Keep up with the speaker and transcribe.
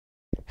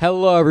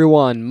Hello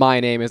everyone, my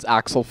name is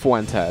Axel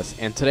Fuentes,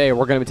 and today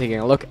we're going to be taking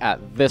a look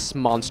at this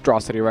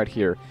monstrosity right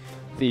here,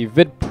 the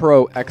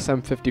VidPro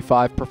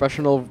XM55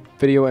 Professional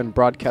Video and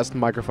Broadcast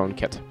Microphone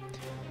Kit.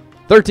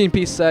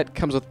 13-piece set,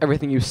 comes with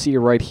everything you see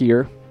right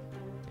here.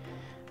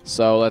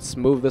 So let's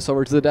move this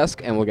over to the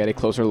desk and we'll get a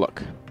closer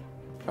look.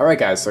 Alright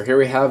guys, so here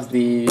we have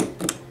the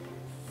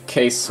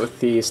case with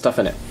the stuff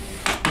in it.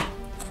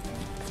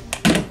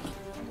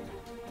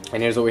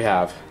 And here's what we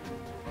have.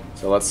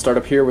 So let's start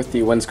up here with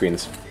the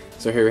windscreens.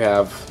 So here we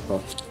have, well,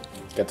 let's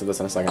get to this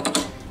in a second.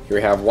 Here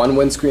we have one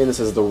windscreen. This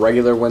is the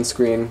regular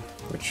windscreen,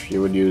 which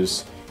you would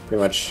use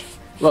pretty much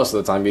most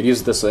of the time. You'd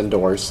use this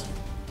indoors.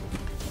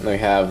 And then we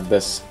have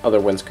this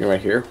other windscreen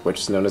right here, which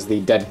is known as the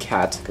dead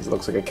cat, because it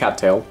looks like a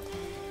cattail.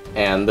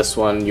 And this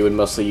one you would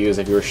mostly use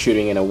if you were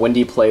shooting in a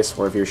windy place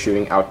or if you're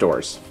shooting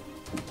outdoors.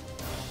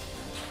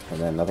 And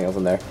then nothing else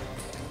in there.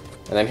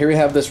 And then here we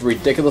have this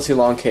ridiculously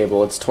long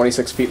cable. It's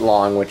 26 feet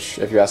long, which,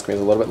 if you ask me,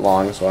 is a little bit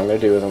long. So what I'm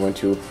going to do is I'm going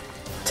to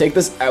take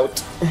this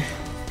out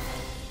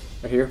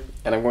right here,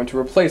 and I'm going to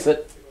replace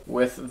it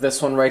with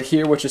this one right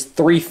here, which is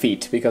 3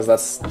 feet, because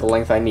that's the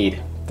length I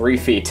need. 3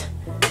 feet.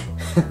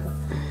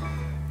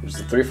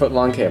 Just a 3 foot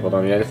long cable.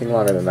 Don't need anything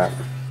longer than that.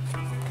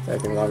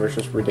 Anything longer is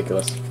just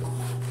ridiculous.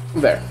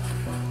 There.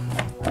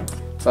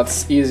 So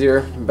that's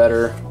easier,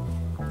 better,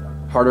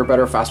 harder,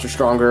 better, faster,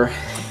 stronger,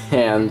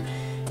 and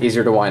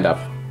easier to wind up.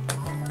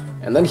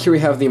 And then here we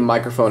have the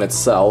microphone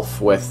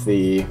itself with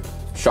the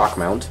shock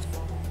mount.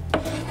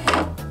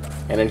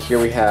 And then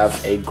here we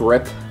have a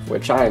grip,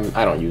 which I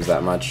don't use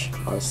that much,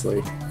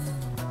 honestly.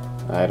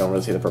 I don't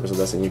really see the purpose of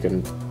this, and you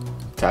can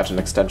attach an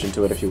extension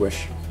to it if you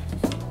wish.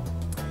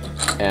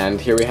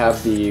 And here we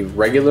have the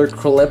regular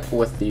clip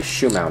with the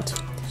shoe mount.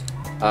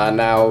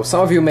 Now, some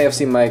of you may have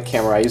seen my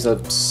camera. I use a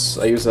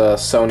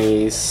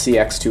Sony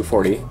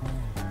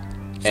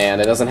CX240,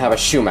 and it doesn't have a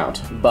shoe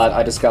mount. But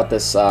I just got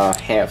this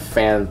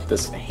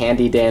this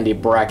handy-dandy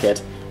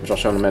bracket, which I'll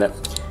show in a minute.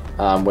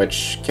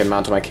 Which can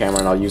mount to my camera,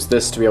 and I'll use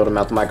this to be able to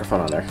mount the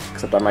microphone on there.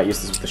 Except I might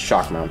use this with the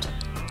shock mount,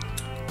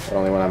 but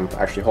only when I'm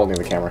actually holding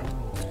the camera.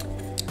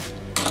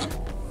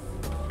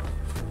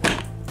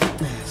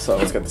 So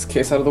let's get this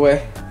case out of the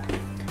way.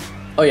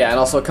 Oh yeah, and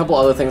also a couple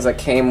other things that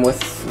came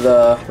with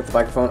the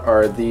microphone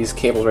are these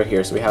cables right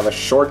here. So we have a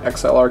short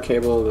XLR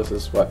cable. This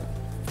is what,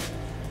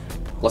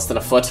 less than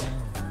a foot,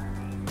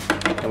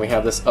 and we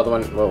have this other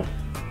one. Whoa,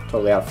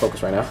 totally out of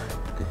focus right now.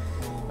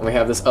 And we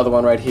have this other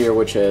one right here,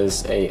 which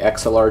is a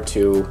XLR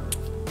to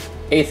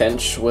 1/8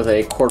 inch with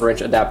a 1/4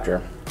 inch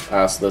adapter.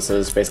 So this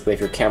is basically if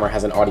your camera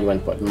has an audio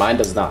input. Mine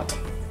does not.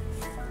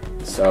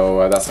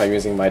 So that's how I'm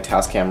using my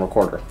Tascam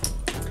recorder.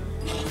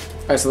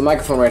 Alright, so the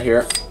microphone right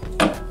here.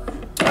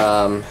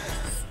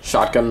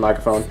 Shotgun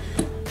microphone.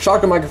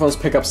 Shotgun microphones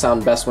pick up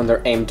sound best when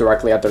they're aimed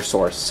directly at their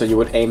source. So you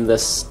would aim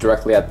this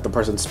directly at the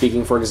person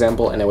speaking, for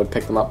example, and it would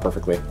pick them up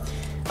perfectly.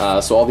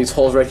 So all these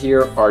holes right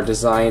here are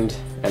designed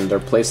and they're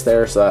placed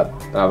there so that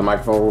the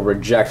microphone will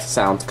reject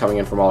sound coming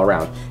in from all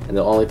around, and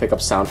they'll only pick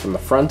up sound from the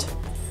front.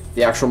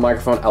 The actual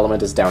microphone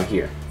element is down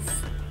here.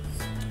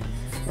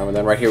 And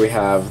then right here we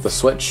have the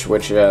switch,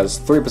 which has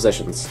 3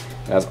 positions.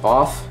 It has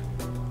off,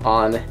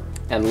 on,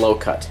 and low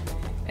cut.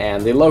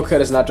 And the low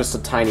cut is not just a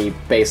tiny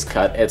bass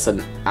cut, it's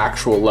an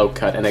actual low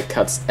cut, and it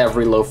cuts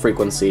every low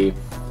frequency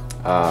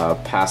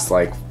past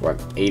like, what,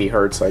 80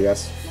 hertz, I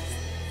guess.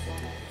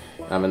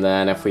 And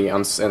then if we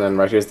and then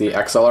right here's the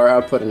XLR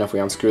output, and if we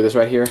unscrew this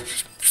right here,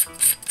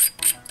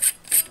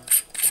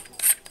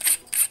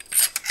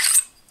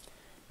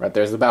 right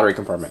there's the battery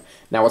compartment.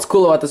 Now what's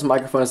cool about this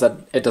microphone is that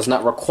it does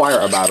not require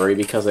a battery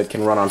because it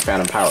can run on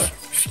phantom power.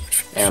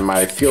 And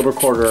my field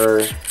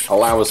recorder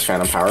allows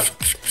phantom power,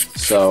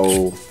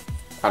 so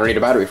I don't need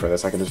a battery for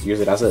this, I can just use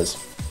it as is.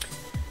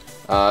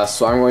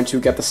 So I'm going to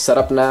get this set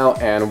up now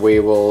and we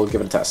will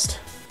give it a test.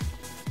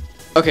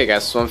 Okay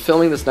guys, so I'm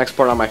filming this next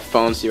part on my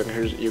phone so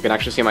you can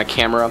actually see my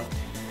camera.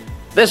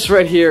 This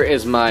right here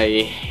is my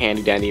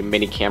handy dandy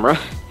mini camera.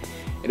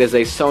 It is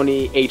a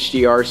Sony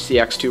HDR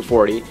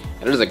CX240,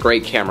 and it is a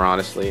great camera,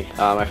 honestly.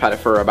 I've had it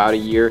for about a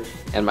year,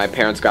 and my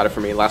parents got it for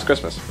me last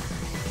Christmas.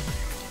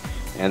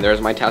 And there's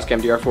my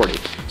Tascam DR40.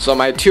 So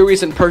my 2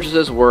 recent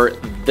purchases were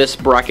this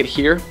bracket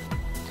here.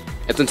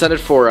 It's intended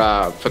for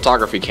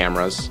photography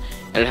cameras,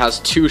 and it has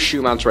 2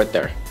 shoe mounts right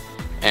there.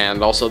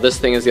 And also this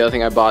thing is the other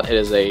thing I bought. It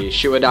is a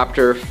shoe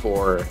adapter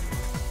for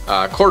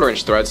 1/4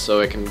 inch threads, so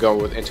it can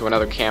go into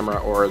another camera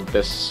or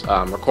this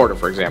recorder,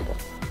 for example.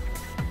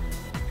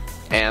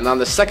 And on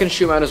the second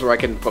shoe mount is where I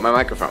can put my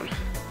microphone.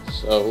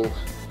 So,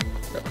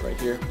 right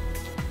here.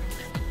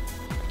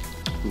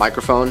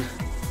 Microphone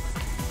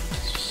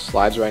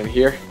slides right in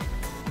here,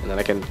 and then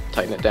I can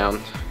tighten it down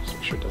so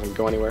make sure it doesn't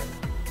go anywhere.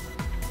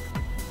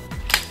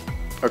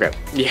 Okay,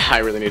 yeah, I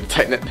really need to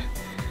tighten it.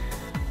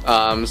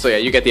 So yeah,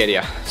 you get the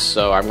idea.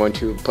 So I'm going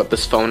to put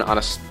this phone on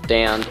a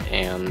stand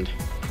and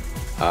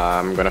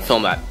I'm going to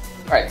film that.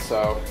 Alright,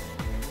 so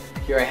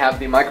here I have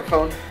the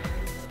microphone.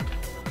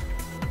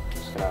 I'm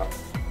just going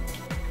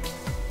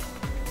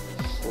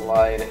to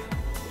slide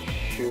the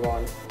shoe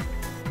on.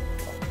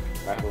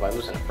 I hope I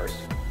loosen it first.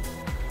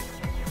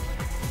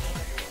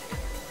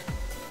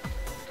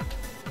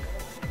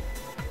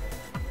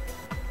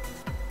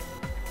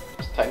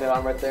 landed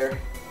on right there,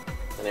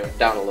 and it went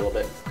down a little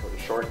bit because it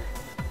was short.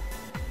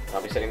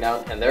 I'll be sitting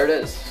down, and there it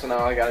is. So now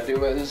all I gotta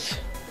do is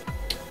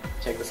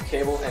take this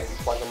cable and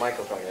plug the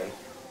microphone in.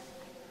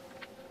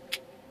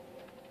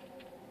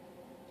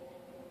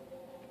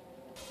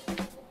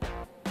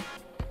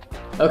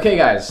 Okay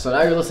guys, so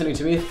now you're listening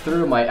to me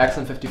through my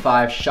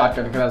XM-55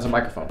 Shotgun condenser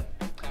microphone.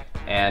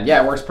 And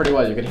yeah, it works pretty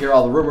well. You can hear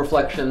all the room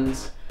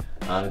reflections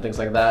and things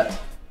like that.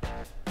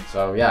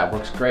 So yeah, it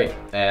works great.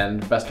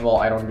 And best of all,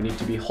 I don't even need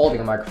to be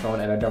holding a microphone,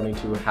 and I don't need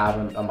to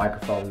have a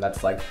microphone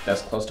that's like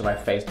this close to my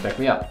face to pick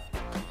me up.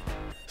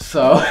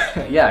 So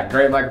yeah,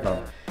 great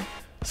microphone.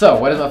 So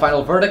what is my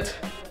final verdict?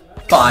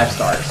 5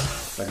 stars.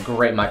 It's a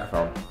great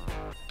microphone.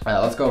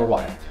 Let's go over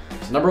why.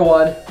 So number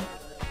 1,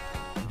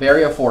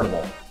 very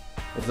affordable.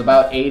 It's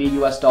about $80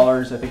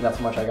 US. I think that's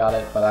how much I got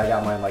it, but I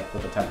got mine like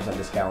with a 10%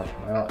 discount.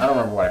 I don't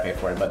remember what I paid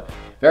for it, but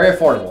very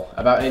affordable,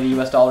 about $80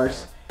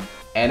 US.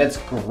 And it's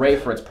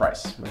great for its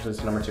price, which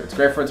is number 2. It's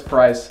great for its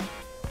price.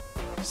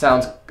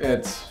 Sound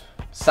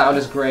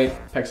is great,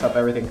 picks up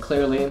everything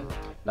clearly.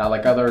 Not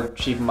like other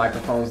cheap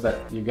microphones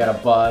that you get a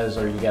buzz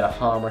or you get a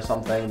hum or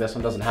something. This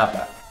one doesn't have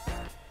that.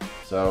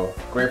 So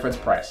great for its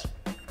price.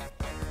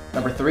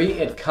 Number 3,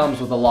 it comes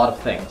with a lot of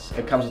things.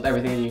 It comes with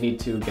everything that you need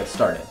to get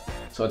started.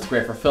 So it's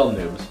great for film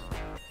noobs.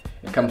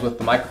 It comes with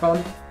the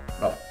microphone.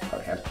 Oh,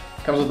 other hand.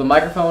 It comes with the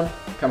microphone.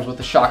 It comes with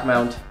the shock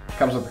mount. It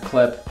comes with the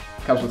clip.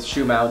 It comes with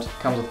shoe mount. It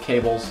comes with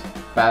cables,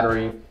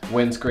 battery,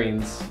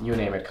 windscreens, you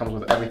name it. It comes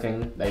with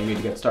everything that you need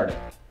to get started.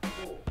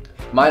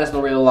 Mine is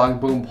a really long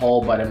boom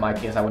pole, but in my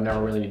case, I would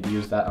never really need to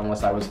use that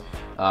unless I was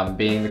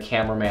being the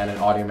cameraman and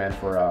audio man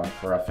for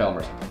a film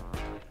or something.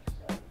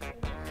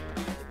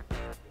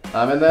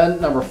 And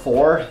then number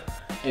 4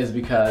 is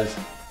because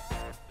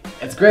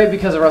it's great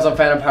because it runs on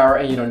phantom power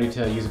and you don't need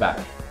to use a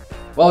battery.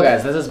 Well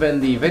guys, this has been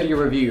the video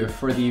review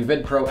for the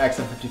VidPro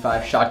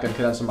XM5 Shotgun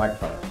condenser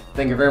microphone.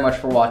 Thank you very much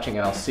for watching,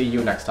 and I'll see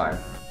you next time.